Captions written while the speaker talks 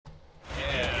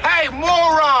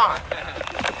moron!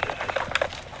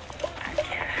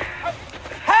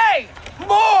 Hey,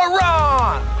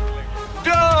 moron!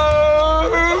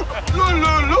 Duh!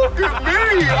 Look at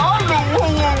me! I'm the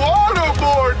water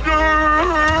boy,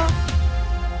 duh!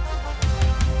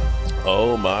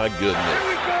 Oh my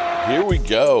goodness. Here we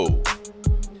go.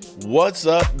 What's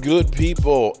up, good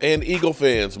people and Eagle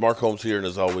fans? Mark Holmes here, and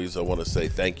as always, I want to say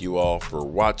thank you all for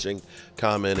watching,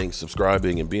 commenting,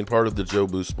 subscribing, and being part of the Joe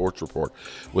Boo Sports Report.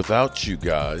 Without you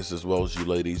guys, as well as you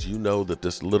ladies, you know that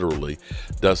this literally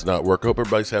does not work. Hope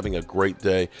everybody's having a great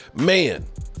day. Man,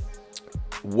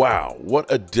 wow,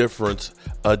 what a difference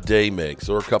a day makes,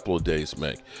 or a couple of days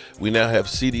make. We now have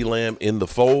CeeDee Lamb in the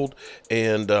fold,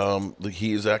 and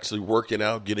he is actually working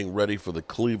out, getting ready for the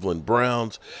Cleveland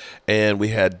Browns. And we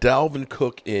had Dalvin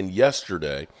Cook in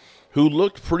yesterday, who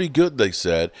looked pretty good, they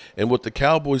said. And what the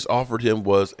Cowboys offered him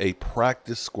was a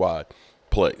practice squad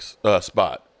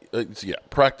spot. Yeah,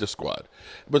 practice squad.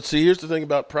 But see, here's the thing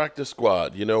about practice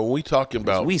squad. You know, when we talking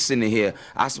about... We sitting here,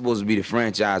 I'm supposed to be the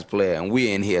franchise player, and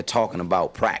we're in here talking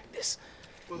about practice.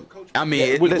 I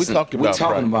mean, yeah, we're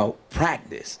talking about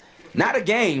practice. Not a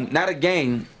game.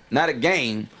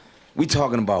 We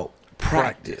talking about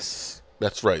practice.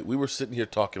 That's right. We were sitting here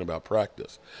talking about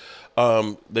practice.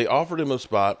 They offered him a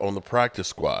spot on the practice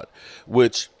squad,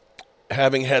 which,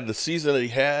 having had the season that he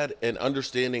had and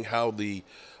understanding how the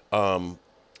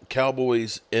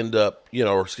Cowboys end up, the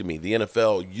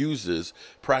NFL uses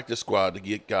practice squad to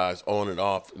get guys on and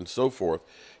off and so forth,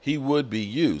 he would be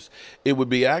used. It would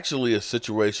be actually a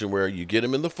situation where you get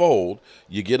him in the fold,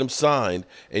 you get him signed,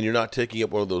 and you're not taking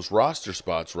up one of those roster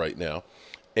spots right now,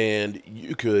 and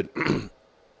you could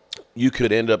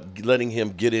end up letting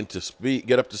him get up to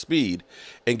speed,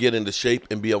 and get into shape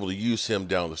and be able to use him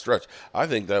down the stretch. I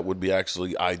think that would be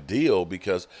actually ideal,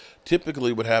 because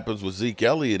typically what happens with Zeke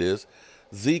Elliott is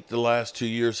Zeke, the last 2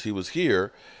 years he was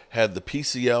here, had the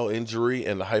PCL injury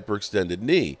and the hyperextended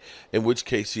knee, in which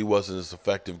case he wasn't as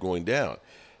effective going down.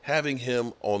 Having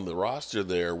him on the roster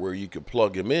there where you could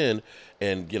plug him in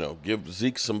and, give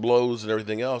Zeke some blows and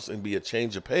everything else and be a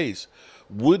change of pace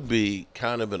would be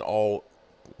kind of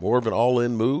more of an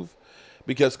all-in move,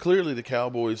 because clearly the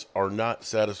Cowboys are not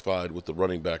satisfied with the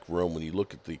running back room when you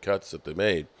look at the cuts that they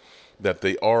made, that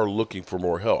they are looking for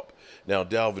more help. Now,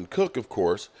 Dalvin Cook, of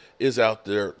course, is out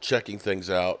there checking things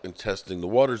out and testing the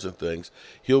waters and things.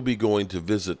 He'll be going to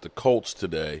visit the Colts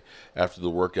today after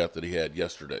the workout that he had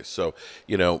yesterday. So,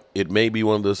 it may be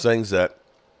one of those things that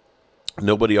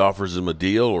nobody offers him a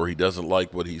deal, or he doesn't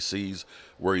like what he sees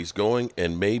where he's going,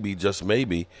 and maybe, just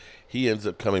maybe, he ends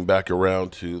up coming back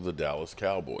around to the Dallas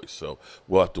Cowboys. So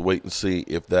we'll have to wait and see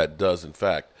if that does, in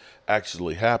fact,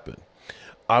 actually happen.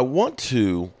 I want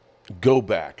to go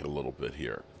back a little bit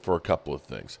here for a couple of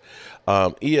things.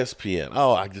 ESPN.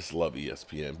 Oh, I just love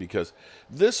ESPN, because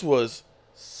this was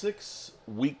 6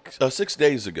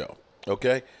 days ago.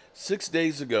 Okay, 6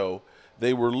 days ago,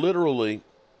 they were literally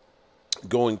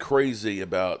going crazy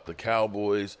about the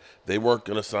Cowboys. They weren't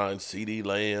going to sign CeeDee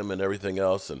Lamb and everything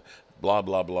else, and blah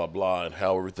blah blah blah, and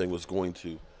how everything was going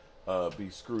to be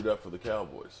screwed up for the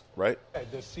Cowboys. Right?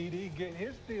 Does CeeDee get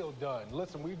his deal done?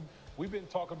 Listen, We've been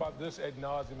talking about this ad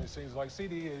nauseum. It seems like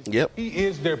CeeDee he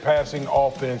is their passing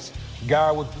offense guy,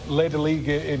 led the league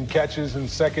in catches and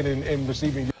second in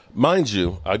receiving. Mind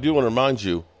you, I do want to remind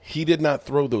you, he did not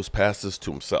throw those passes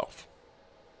to himself.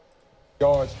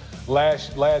 Yards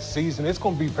last season. It's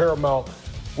going to be paramount.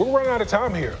 We're running out of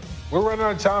time here.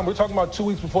 We're talking about 2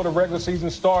 weeks before the regular season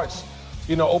starts.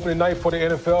 Opening night for the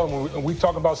NFL, and we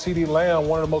talk about CeeDee Lamb,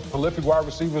 one of the most prolific wide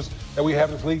receivers that we have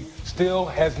in this league, still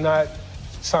has not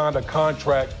signed a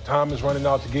contract. Time is running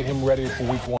out to get him ready for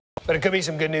week 1. But it could be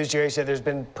some good news. Jerry said there's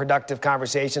been productive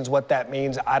conversations. What that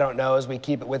means, I don't know, as we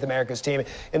keep it with America's team.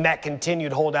 And that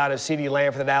continued holdout of CeeDee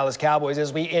Lamb for the Dallas Cowboys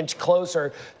as we inch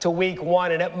closer to week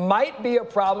 1. And it might be a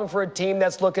problem for a team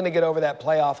that's looking to get over that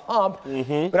playoff hump.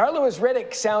 Mm-hmm. But our Louis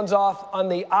Riddick sounds off on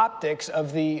the optics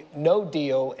of the no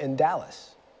deal in Dallas.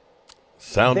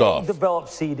 They developed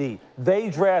CeeDee. They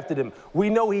drafted him.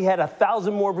 We know he had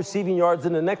 1,000 more receiving yards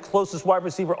than the next closest wide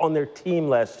receiver on their team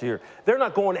last year. They're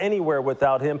not going anywhere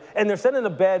without him, and they're sending a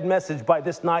bad message by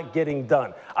this not getting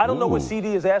done. I don't know what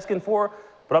CeeDee is asking for,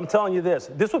 but I'm telling you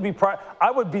this would be I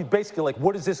would be basically like,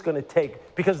 what is this going to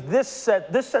take? Because this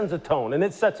sends a tone, and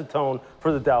it sets a tone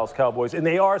for the Dallas Cowboys, and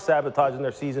they are sabotaging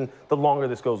their season the longer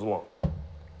this goes along.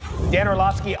 Dan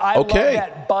Orlovsky, I love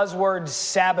that buzzword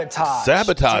sabotage.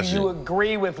 Sabotaging. Do you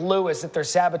agree with Lewis that they're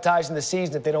sabotaging the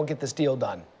season if they don't get this deal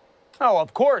done? Oh,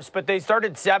 of course, but they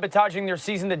started sabotaging their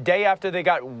season the day after they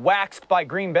got waxed by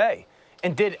Green Bay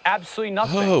and did absolutely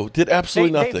nothing. Oh, did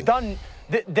absolutely nothing.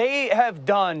 They have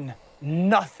done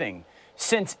nothing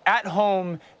since at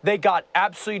home they got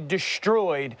absolutely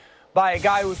destroyed by a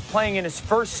guy who was playing in his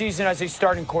first season as a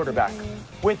starting quarterback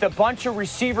with a bunch of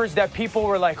receivers that people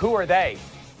were like, who are they?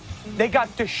 They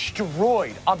got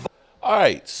destroyed. All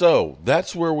right, so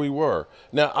that's where we were.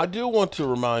 Now, I do want to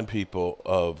remind people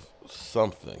of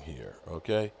something here,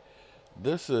 okay?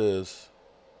 This is,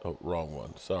 oh, wrong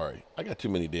one, sorry. I got too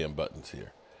many damn buttons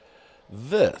here.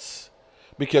 This,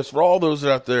 because for all those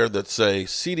out there that say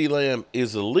CeeDee Lamb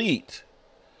is elite,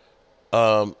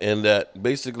 and that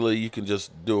basically you can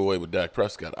just do away with Dak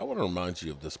Prescott, I want to remind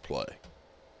you of this play.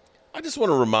 I just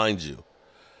want to remind you,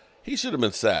 he should have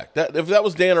been sacked. If that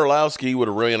was Dan Orlowski, he would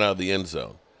have ran out of the end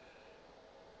zone.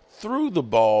 Threw the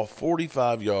ball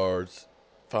 45 yards,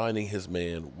 finding his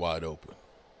man wide open.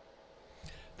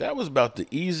 That was about the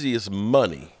easiest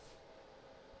money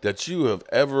that you have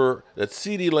ever, that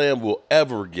CeeDee Lamb will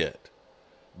ever get.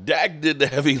 Dak did the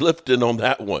heavy lifting on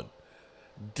that one.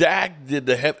 Dak did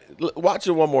the heavy. Watch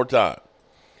it one more time.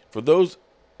 For those,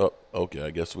 oh, okay, I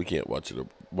guess we can't watch it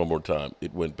one more time.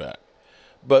 It went back.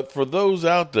 But for those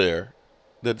out there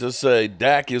that just say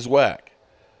Dak is whack,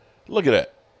 look at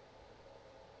that.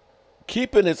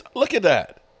 Keeping his, look at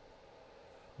that.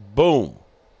 Boom.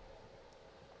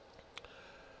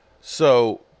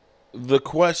 So the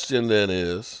question then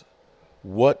is,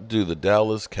 what do the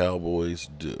Dallas Cowboys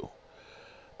do?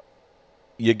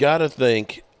 You got to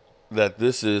think that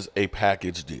this is a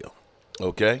package deal,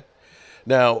 okay?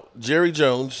 Now, Jerry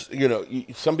Jones, you know,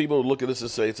 some people look at this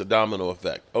and say it's a domino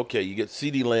effect. Okay, you get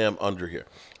CeeDee Lamb under here.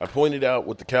 I pointed out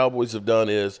what the Cowboys have done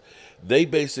is they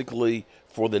basically,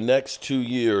 for the next 2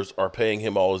 years, are paying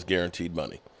him all his guaranteed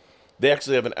money. They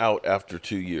actually have an out after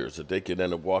 2 years that they could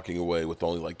end up walking away with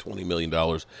only like $20 million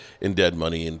in dead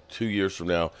money. And 2 years from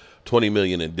now, $20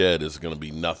 million in dead is going to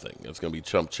be nothing. It's going to be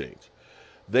chump change.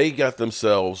 They got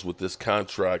themselves with this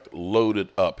contract loaded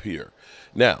up here.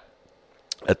 Now,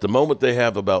 at the moment, they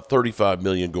have about $35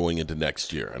 million going into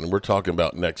next year. And we're talking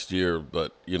about next year,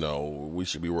 but, you know, we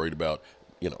should be worried about,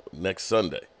 you know, next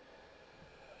Sunday.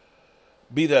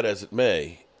 Be that as it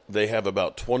may, they have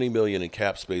about $20 million in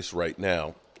cap space right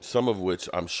now, some of which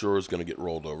I'm sure is going to get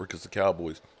rolled over because the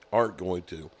Cowboys aren't going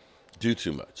to do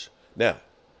too much. Now,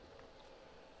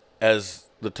 as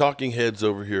the talking heads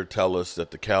over here tell us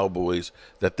that the Cowboys,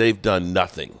 that they've done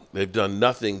nothing. They've done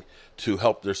nothing to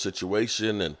help their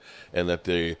situation, and that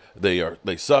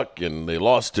they suck, and they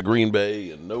lost to Green Bay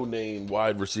and no-name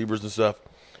wide receivers and stuff.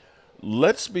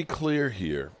 Let's be clear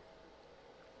here.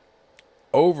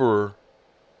 Over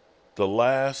the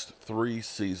last 3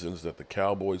 seasons that the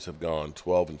Cowboys have gone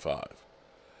 12-5.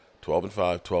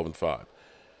 12-5, 12-5.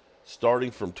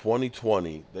 Starting from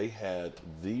 2020, they had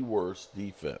the worst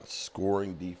defense,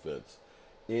 scoring defense,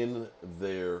 in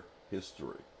their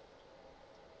history.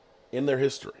 In their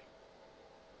history.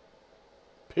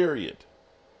 Period.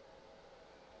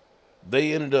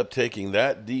 They ended up taking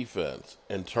that defense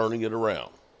and turning it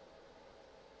around.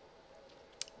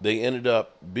 They ended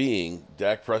up being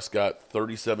Dak Prescott,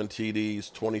 37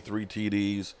 TDs, 23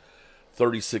 TDs,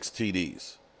 36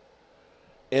 TDs.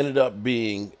 Ended up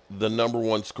being the number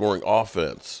 1 scoring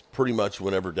offense pretty much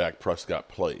whenever Dak Prescott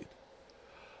played.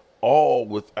 All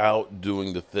without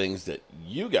doing the things that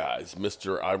you guys,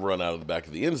 Mr. I run out of the back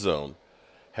of the end zone,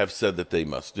 have said that they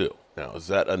must do. Now, is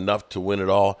that enough to win it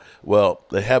all? Well,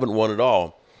 they haven't won it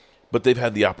all, but they've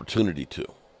had the opportunity to.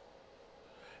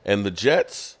 And the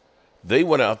Jets, they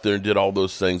went out there and did all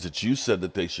those things that you said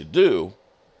that they should do,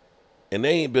 and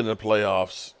they ain't been in the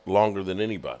playoffs longer than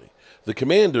anybody. The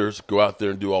Commanders go out there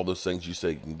and do all those things you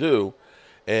say you can do,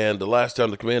 and the last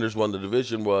time the Commanders won the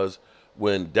division was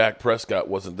when Dak Prescott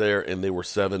wasn't there, and they were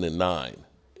 7-9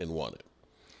 and won it.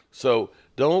 So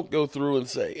don't go through and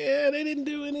say, yeah, they didn't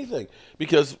do anything,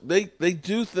 because they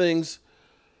do things.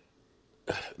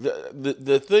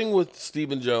 The thing with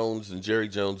Stephen Jones and Jerry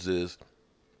Jones is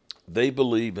they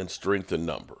believe in strength in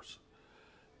numbers.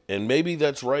 And maybe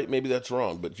that's right, maybe that's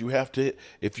wrong, but you have to,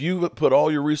 if you put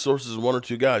all your resources in 1 or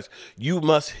 2 guys, you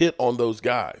must hit on those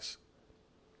guys.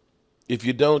 If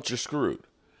you don't, you're screwed.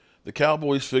 The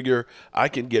Cowboys figure, I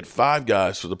can get 5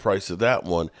 guys for the price of that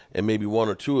one, and maybe 1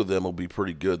 or 2 of them will be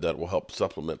pretty good. That will help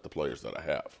supplement the players that I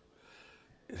have.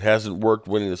 It hasn't worked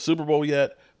winning the Super Bowl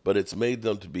yet, but it's made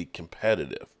them to be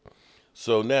competitive.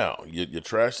 So now, you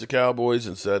trashed the Cowboys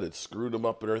and said it screwed them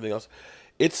up and everything else.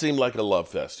 It seemed like a love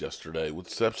fest yesterday, with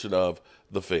the exception of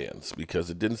the fans,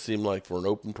 because it didn't seem like for an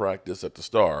open practice at the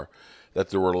Star that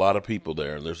there were a lot of people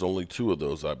there, and there's only 2 of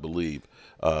those, I believe,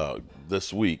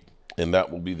 this week, and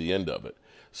that will be the end of it.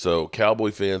 So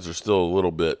Cowboy fans are still a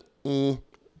little bit, we'll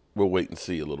wait and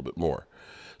see a little bit more.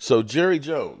 So Jerry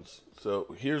Jones,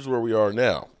 so here's where we are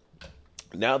now.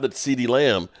 Now that CeeDee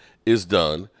Lamb is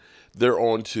done, they're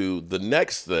on to the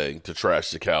next thing to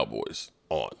trash the Cowboys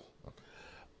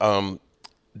on.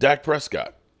 Dak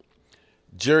Prescott.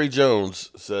 Jerry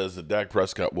Jones says that Dak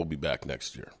Prescott will be back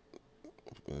next year.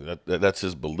 That's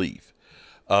his belief.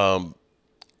 And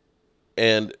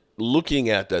looking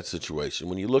at that situation,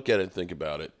 when you look at it and think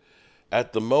about it,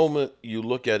 at the moment you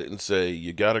look at it and say,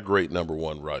 you got a great number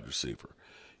one wide receiver.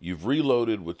 You've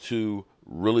reloaded with two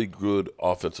really good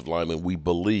offensive linemen, we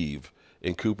believe,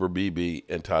 in Cooper Beebe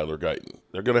and Tyler Guyton.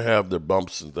 They're going to have their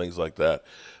bumps and things like that.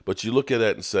 But you look at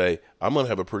it and say, I'm going to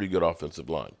have a pretty good offensive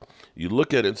line. You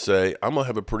look at it and say, I'm going to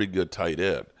have a pretty good tight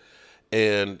end.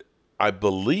 And I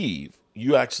believe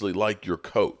you actually like your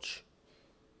coach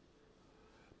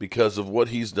because of what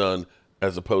he's done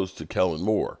as opposed to Kellen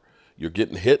Moore. You're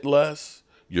getting hit less.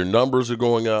 Your numbers are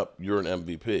going up. You're an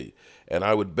MVP. And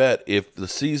I would bet if the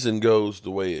season goes the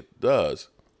way it does,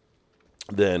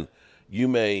 then you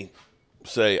may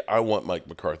say, I want Mike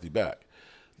McCarthy back.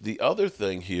 The other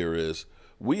thing here is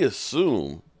we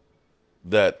assume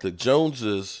that the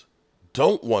Joneses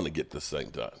don't want to get this thing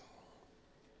done.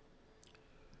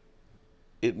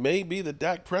 It may be that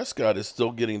Dak Prescott is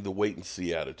still getting the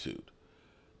wait-and-see attitude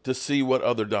to see what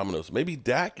other dominoes. Maybe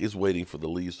Dak is waiting for the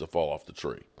leaves to fall off the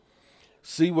tree.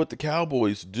 See what the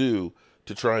Cowboys do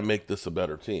to try and make this a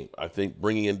better team. I think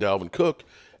bringing in Dalvin Cook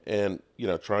and,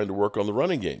 trying to work on the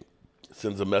running game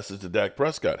sends a message to Dak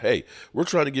Prescott. Hey, we're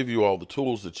trying to give you all the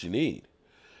tools that you need.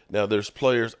 Now, there's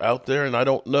players out there, and I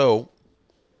don't know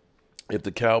if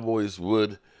the Cowboys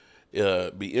would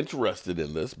be interested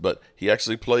in this, but he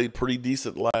actually played pretty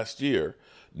decent last year.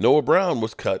 Noah Brown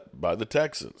was cut by the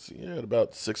Texans. He had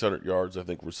about 600 yards, I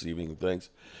think, receiving things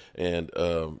and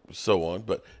so on.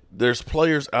 But there's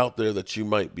players out there that you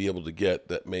might be able to get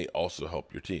that may also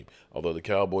help your team. Although the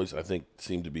Cowboys, I think,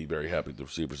 seem to be very happy with the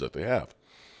receivers that they have.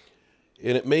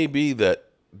 And it may be that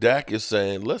Dak is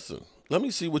saying, listen, let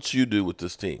me see what you do with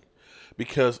this team.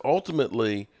 Because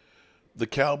ultimately, the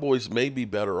Cowboys may be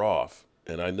better off.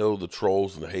 And I know the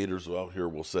trolls and the haters out here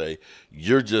will say,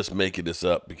 you're just making this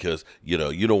up because, you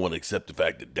don't want to accept the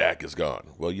fact that Dak is gone.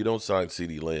 Well, you don't sign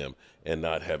CeeDee Lamb and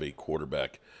not have a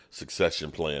quarterback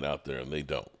succession plan out there, and they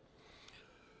don't.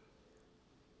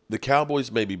 The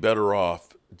Cowboys may be better off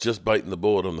just biting the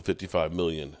bullet on the $55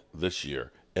 million this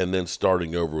year and then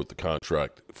starting over with the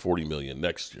contract, $40 million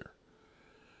next year.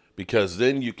 Because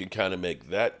then you can kind of make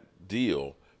that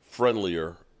deal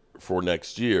friendlier for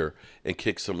next year and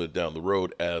kick some of it down the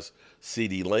road as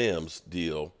CeeDee Lamb's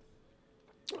deal,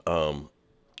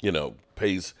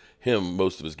 pays him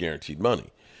most of his guaranteed money.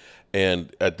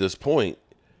 And at this point,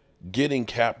 getting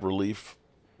cap relief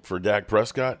for Dak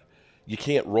Prescott, you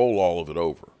can't roll all of it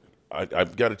over.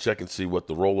 I've got to check and see what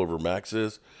the rollover max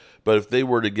is. But if they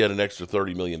were to get an extra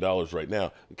 $30 million right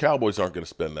now, the Cowboys aren't going to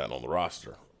spend that on the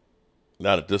roster.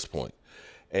 Not at this point.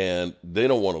 And they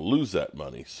don't want to lose that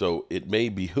money. So it may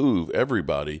behoove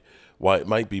everybody why it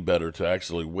might be better to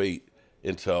actually wait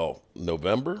until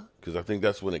November, because I think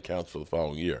that's when it counts for the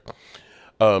following year.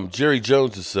 Jerry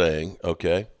Jones is saying,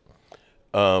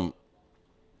 that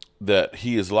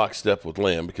he is lockstep with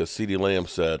Lamb because CeeDee Lamb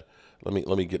said, let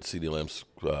me get CeeDee Lamb's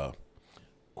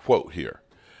quote here.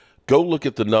 Go look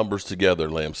at the numbers together,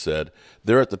 Lamb said.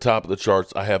 They're at the top of the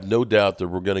charts. I have no doubt that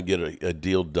we're going to get a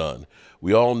deal done.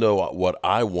 We all know what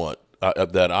I want,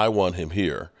 that I want him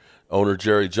here. Owner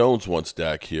Jerry Jones wants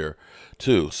Dak here,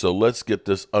 too. So let's get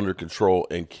this under control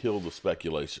and kill the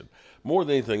speculation. More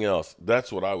than anything else,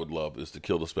 that's what I would love, is to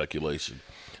kill the speculation.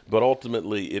 But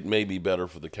ultimately, it may be better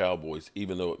for the Cowboys,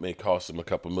 even though it may cost them a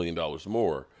couple $1 million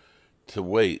more, to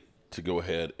wait to go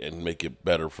ahead and make it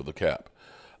better for the cap.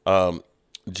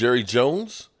 Jerry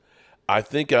Jones, I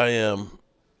think I am,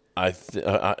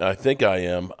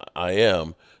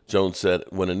 Jones said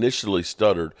when initially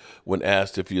stuttered when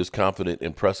asked if he was confident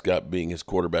in Prescott being his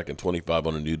quarterback in 25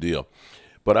 on a new deal.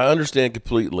 But I understand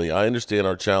completely. I understand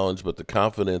our challenge, but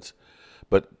confident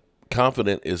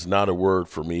is not a word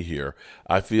for me here.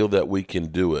 I feel that we can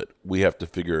do it. We have to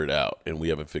figure it out, and we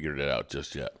haven't figured it out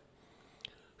just yet.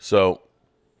 So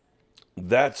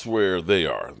that's where they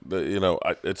are.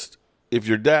 If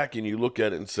you're Dak and you look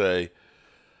at it and say,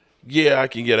 yeah, I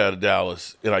can get out of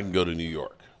Dallas and I can go to New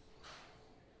York.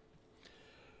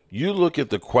 You look at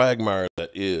the quagmire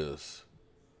that is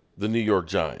the New York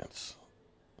Giants.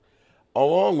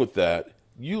 Along with that,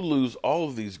 you lose all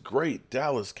of these great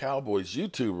Dallas Cowboys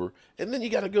YouTuber, and then you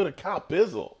got to go to Cop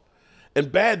Bizzle and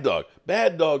Bad Dog.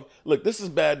 Bad Dog, look, this is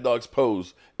Bad Dog's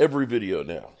pose every video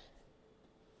now.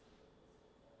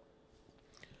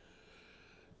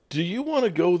 Do you want to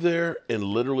go there and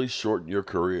literally shorten your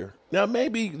career? Now,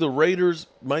 maybe the Raiders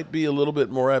might be a little bit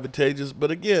more advantageous, but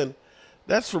again,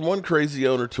 that's from one crazy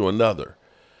owner to another.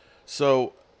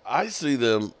 So I see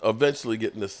them eventually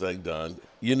getting this thing done.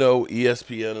 You know,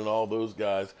 ESPN and all those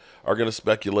guys are going to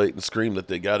speculate and scream that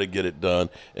they got to get it done,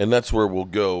 and that's where we'll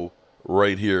go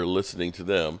right here listening to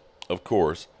them, of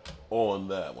course, on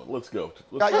that one. Let's go.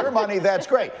 Got your money, that's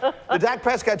great. The Dak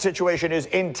Prescott situation is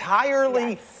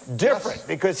entirely different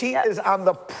because he is on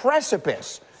the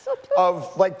precipice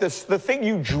of like the thing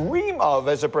you dream of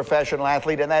as a professional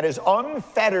athlete, and that is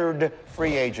unfettered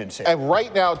free agency. And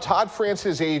right now, Todd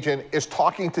France's agent is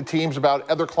talking to teams about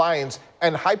other clients,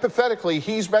 and hypothetically,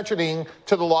 he's mentioning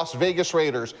to the Las Vegas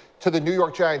Raiders, to the New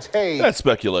York Giants, hey, that's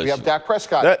speculation. We have Dak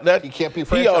Prescott. He can't be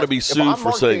franchised. He ought to be sued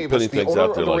for saying putting things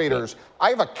out there like Raiders, that. I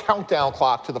have a countdown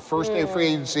clock to the first day of free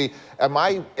agency, and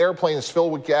my airplane is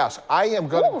filled with gas. I am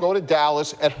going to go to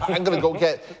Dallas, and I'm going to go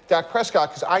get Dak Prescott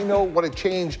because I know what a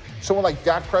change someone like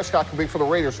Dak Prescott can be for the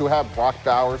Raiders, who have Brock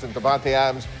Bowers and Devontae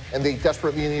Adams, and they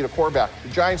desperately need a quarterback. The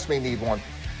Giants may need one.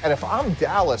 And if I'm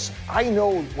Dallas, I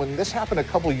know when this happened a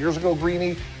couple of years ago,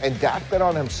 Greeny, and Dak bet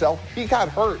on himself, he got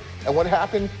hurt. And what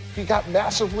happened? He got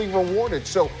massively rewarded.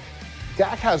 So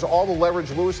Dak has all the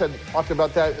leverage. Lewis had talked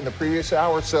about that in the previous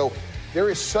hour. So there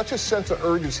is such a sense of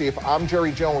urgency. If I'm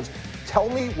Jerry Jones, tell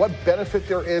me what benefit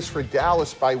there is for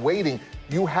Dallas by waiting.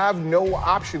 You have no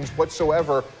options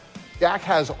whatsoever. Dak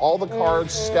has all the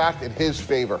cards stacked in his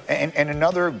favor. And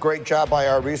another great job by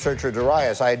our researcher,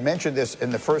 Darius. I had mentioned this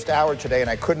in the first hour today, and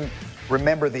I couldn't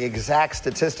remember the exact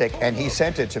statistic, and he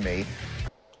sent it to me.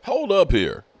 Hold up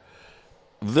here.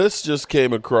 This just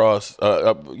came across,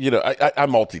 I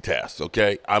multitask,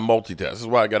 okay? I multitask. This is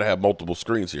why I got to have multiple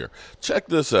screens here. Check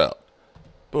this out.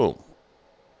 Boom.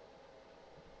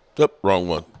 Yep, wrong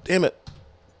one. Damn it.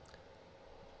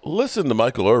 Listen to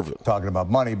Michael Irvin. Talking about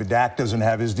money, but Dak doesn't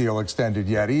have his deal extended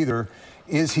yet either.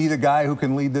 Is he the guy who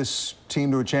can lead this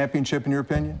team to a championship, in your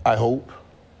opinion? I hope.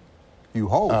 You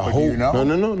hope, but do you know?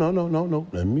 No.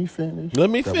 Let me finish.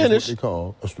 Let me finish. That's what they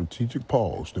call a strategic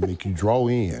pause to make you draw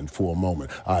in for a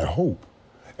moment. I hope.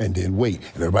 And then wait.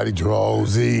 And everybody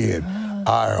draws in.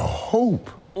 I hope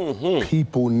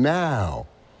people now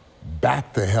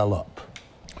back the hell up.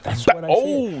 That's what I said.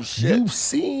 Oh, shit. You've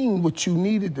seen what you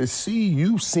needed to see.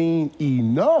 You've seen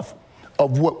enough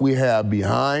of what we have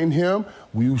behind him.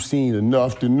 We've seen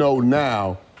enough to know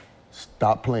now,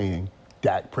 stop playing.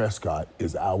 Dak Prescott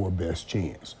is our best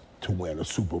chance to win a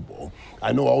Super Bowl.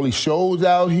 I know all these shows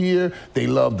out here, they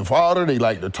love the father, they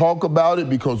like to talk about it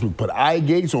because we put eye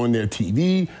gates on their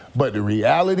TV, but the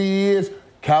reality is,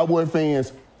 Cowboy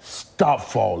fans, stop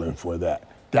falling for that.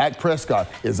 Dak Prescott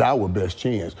is our best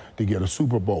chance to get a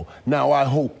Super Bowl. Now, I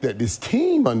hope that this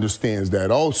team understands that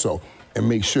also and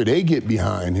make sure they get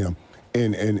behind him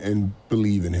and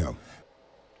believe in him.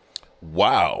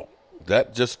 Wow.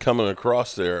 That just coming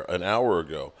across there an hour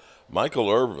ago. Michael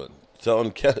Irvin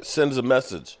sends a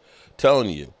message telling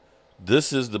you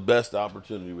this is the best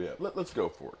opportunity we have. Let's go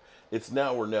for it. It's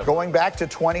now or never. Going back to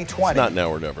 2020. It's not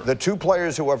now or never. The two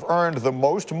players who have earned the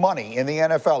most money in the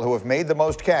NFL, who have made the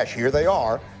most cash, here they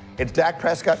are. It's Dak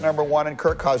Prescott, number one, and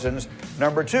Kirk Cousins,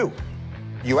 number two.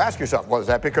 You ask yourself, well, is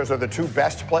that because they're the two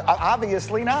best players?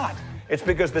 Obviously not. It's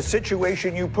because the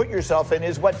situation you put yourself in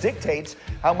is what dictates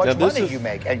how much money you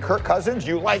make. And Kirk Cousins,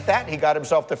 you like that. He got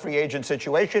himself the free agent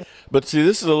situation. But see,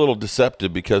 this is a little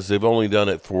deceptive because they've only done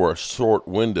it for a short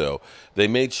window. They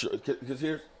made sure, because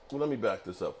here's, well, let me back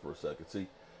this up for a second. See,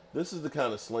 this is the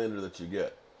kind of slander that you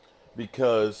get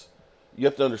because you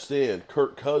have to understand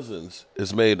Kirk Cousins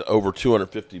has made over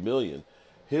 $250 million.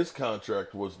 His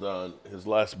contract was done, his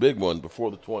last big one,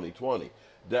 before the 2020.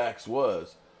 Dak's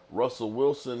was. Russell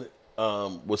Wilson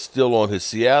was still on his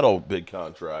Seattle big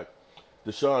contract.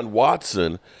 Deshaun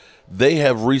Watson, they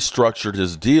have restructured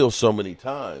his deal so many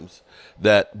times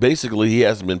that basically he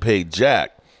hasn't been paid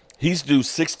jack. He's due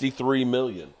 $63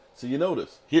 million. So you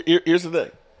notice, here's the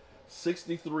thing.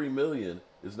 $63 million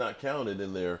is not counted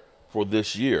in there for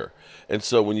this year. And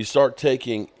so when you start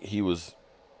taking, he was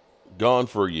gone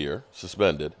for a year,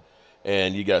 suspended,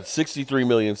 and you got $63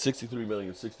 million, $63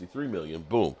 million, $63 million,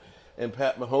 boom. And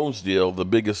Pat Mahomes' deal, the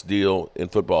biggest deal in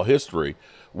football history,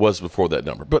 was before that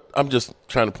number. But I'm just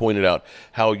trying to point it out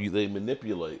how they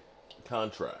manipulate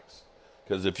contracts.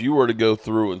 Because if you were to go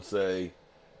through and say,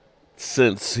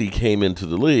 since he came into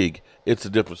the league, it's a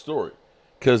different story.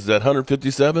 Because that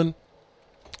 157,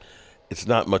 it's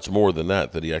not much more than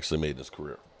that he actually made in his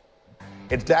career.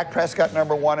 It's Dak Prescott,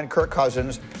 number one, and Kirk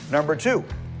Cousins, number two.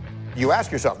 You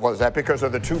ask yourself, well, is that because they're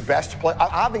the two best players?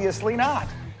 Obviously not.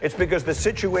 It's because the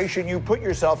situation you put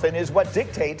yourself in is what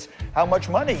dictates how much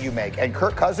money you make. And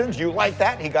Kirk Cousins, you like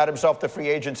that. He got himself the free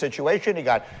agent situation. He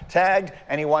got tagged,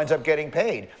 and he winds up getting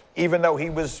paid, even though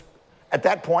he was, at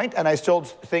that point, and I still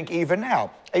think even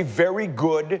now, a very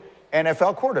good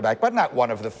NFL quarterback, but not one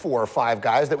of the 4 or 5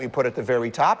 guys that we put at the very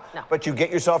top. No. But you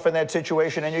get yourself in that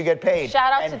situation and you get paid.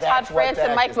 Shout out to Todd France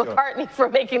and Mike McCartney for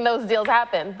making those deals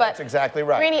happen. But that's exactly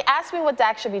right. Greeny, ask me what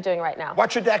Dak should be doing right now.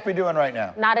 What should Dak be doing right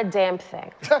now? Not a damn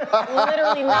thing.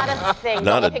 Literally not a thing.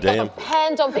 Not don't a pick damn up a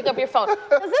pen. Don't pick up your phone.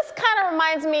 Because this kind of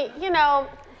reminds me, you know,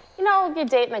 you're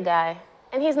dating a guy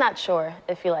and he's not sure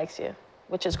if he likes you,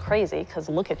 which is crazy because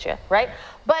look at you, right?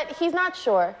 But he's not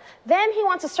sure. Then he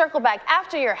wants to circle back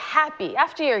after you're happy,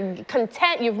 after you're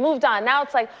content, you've moved on. Now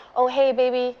it's like, oh, hey,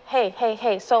 baby,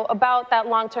 hey. So about that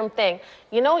long-term thing,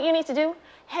 you know what you need to do?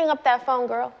 Hang up that phone,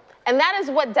 girl. And that is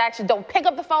what Dak should do. Don't pick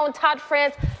up the phone, Todd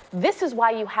France. This is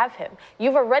why you have him.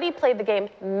 You've already played the game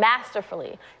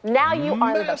masterfully. Now you are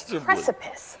on the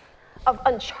precipice of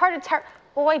uncharted territory.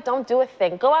 Boy, don't do a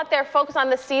thing. Go out there, focus on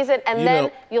the season, and then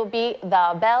you'll be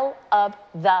the belle of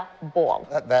the ball.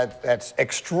 That's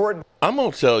extraordinary. I'm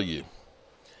going to tell you,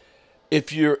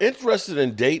 if you're interested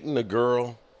in dating a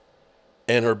girl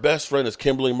and her best friend is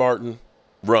Kimberly Martin,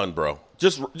 run, bro.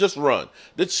 Just run.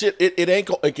 That shit, it ain't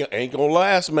gonna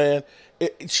last, man.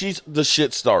 She's the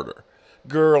shit starter.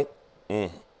 Girl,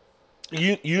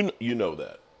 you know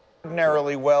that.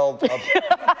 Ordinarily well,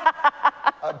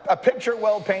 a picture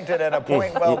well painted and a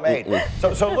point well made.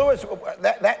 So Lewis,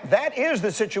 that is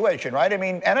the situation, right? I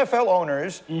mean, NFL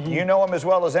owners, you know them as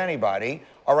well as anybody,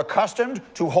 are accustomed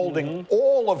to holding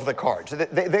all of the cards.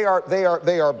 They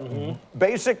are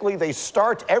basically, they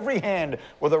start every hand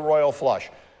with a royal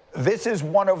flush. This is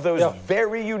one of those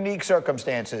very unique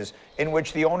circumstances in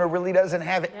which the owner really doesn't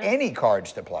have any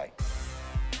cards to play.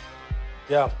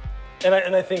 Yeah, and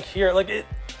I think here, like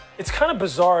it's kind of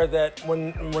bizarre that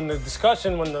when the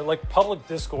discussion, when the public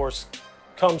discourse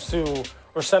comes to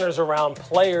or centers around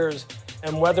players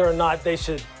and whether or not they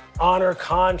should honor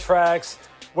contracts,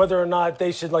 whether or not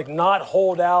they should not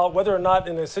hold out, whether or not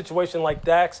in a situation like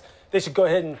Dak's they should go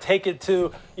ahead and take it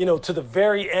to to the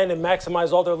very end and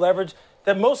maximize all their leverage.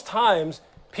 That most times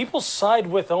people side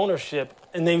with ownership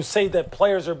and they say that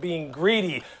players are being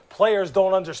greedy. Players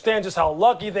don't understand just how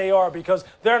lucky they are because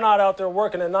they're not out there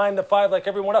working a 9 to 5 like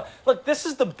everyone else. Look, this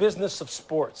is the business of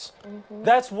sports.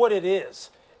 That's what it is.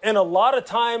 And a lot of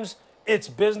times it's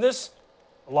business.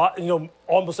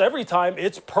 Almost every time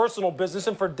it's personal business.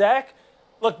 And for Dak,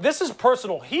 look, this is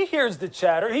personal. He hears the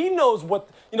chatter. He knows what,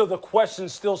 the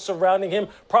questions still surrounding him,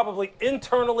 probably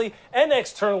internally and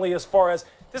externally as far as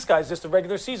this guy's just a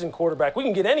regular season quarterback. We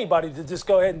can get anybody to just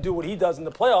go ahead and do what he does in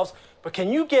the playoffs, but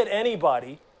can you get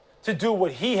anybody to do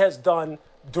what he has done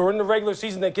during the regular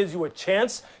season that gives you a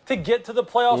chance to get to the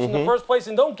playoffs in the first place?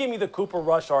 And don't give me the Cooper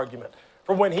Rush argument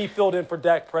for when he filled in for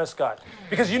Dak Prescott.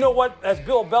 Because you know what? As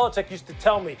Bill Belichick used to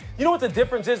tell me, you know what the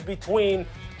difference is between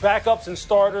backups and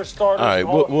starters, all right, and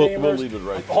Hall of Famers, we'll leave it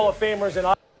right Hall of Famers,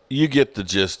 and you get the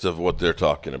gist of what they're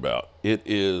talking about. It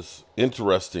is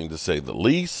interesting to say the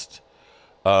least.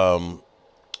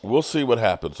 We'll see what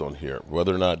happens on here,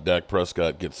 whether or not Dak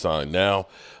Prescott gets signed now.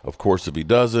 Of course, if he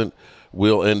doesn't,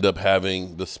 we'll end up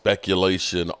having the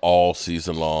speculation all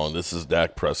season long. This is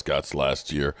Dak Prescott's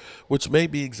last year, which may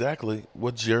be exactly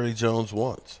what Jerry Jones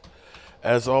wants.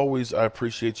 As always, I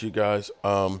appreciate you guys.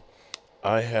 I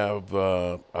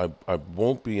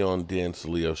won't be on Dan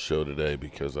Salio's show today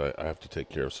because I have to take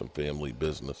care of some family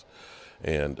business,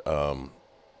 and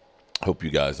hope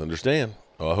you guys understand.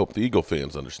 I hope the Eagle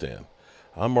fans understand.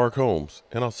 I'm Mark Holmes,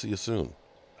 and I'll see you soon.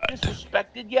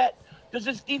 Disrespected yet? Does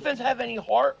this defense have any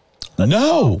heart?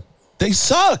 No, they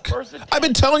suck. I've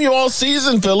been telling you all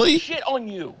season, Philly. Shit on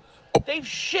you. They've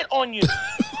shit on you.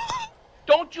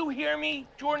 Don't you hear me?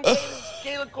 Jordan Davis,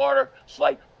 Jalen Carter,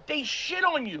 Slide. They shit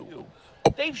on you.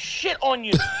 They've shit on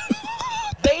you.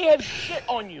 They have shit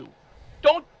on you.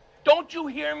 Don't you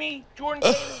hear me? Jordan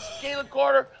Davis, Jalen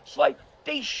Carter, Slide.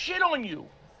 They shit on you.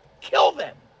 Kill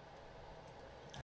them.